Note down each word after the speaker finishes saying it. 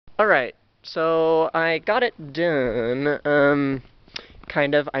Alright, so I got it done.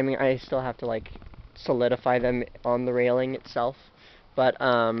 Kind of. I mean, I still have to, like, solidify them on the railing itself. But,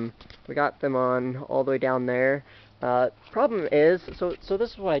 we got them on all the way down there. Problem is, so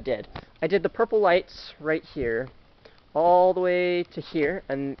this is what I did. I did the purple lights right here, all the way to here,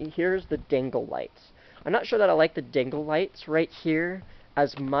 and here's the dingle lights. I'm not sure that I like the dingle lights right here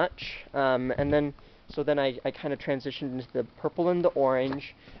as much, so then I kind of transitioned into the purple and the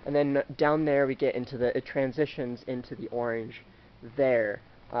orange, and then down there we get into it transitions into the orange there,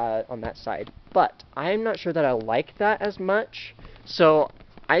 on that side. But I'm not sure that I like that as much, so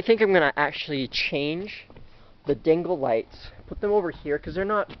I think I'm gonna actually change the dingle lights, put them over here, because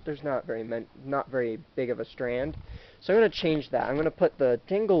there's not very big of a strand. So I'm going to change that. I'm going to put the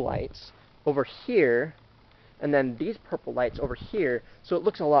dingle lights over here, and then these purple lights over here, so it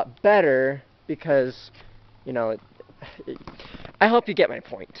looks a lot better, because, you know, I hope you get my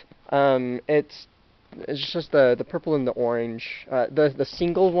point. It's just the purple and the orange, the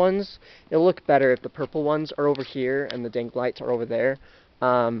single ones, it'll look better if the purple ones are over here, and the dingle lights are over there.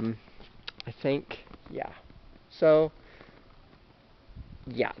 I think, yeah. So,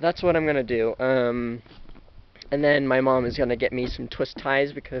 yeah, that's what I'm gonna do. And then my mom is gonna get me some twist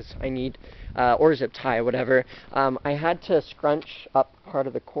ties because I need, or zip tie, whatever. I had to scrunch up part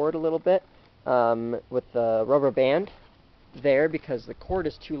of the cord a little bit, with the rubber band there because the cord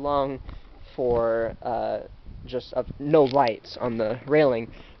is too long for, just no lights on the railing.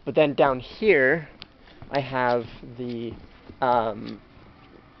 But then down here, I have the,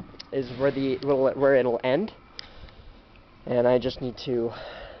 is where it'll end. And I just need to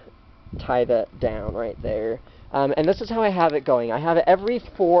tie that down right there. And this is how I have it going. I have it every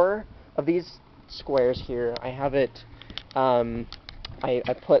 4 of these squares here. I have it,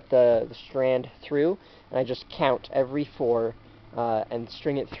 I put the strand through, and I just count every 4, and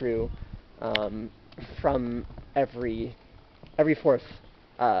string it through, from every 4th,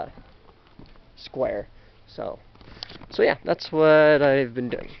 square. So yeah, that's what I've been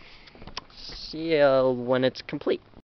doing. See you when it's complete.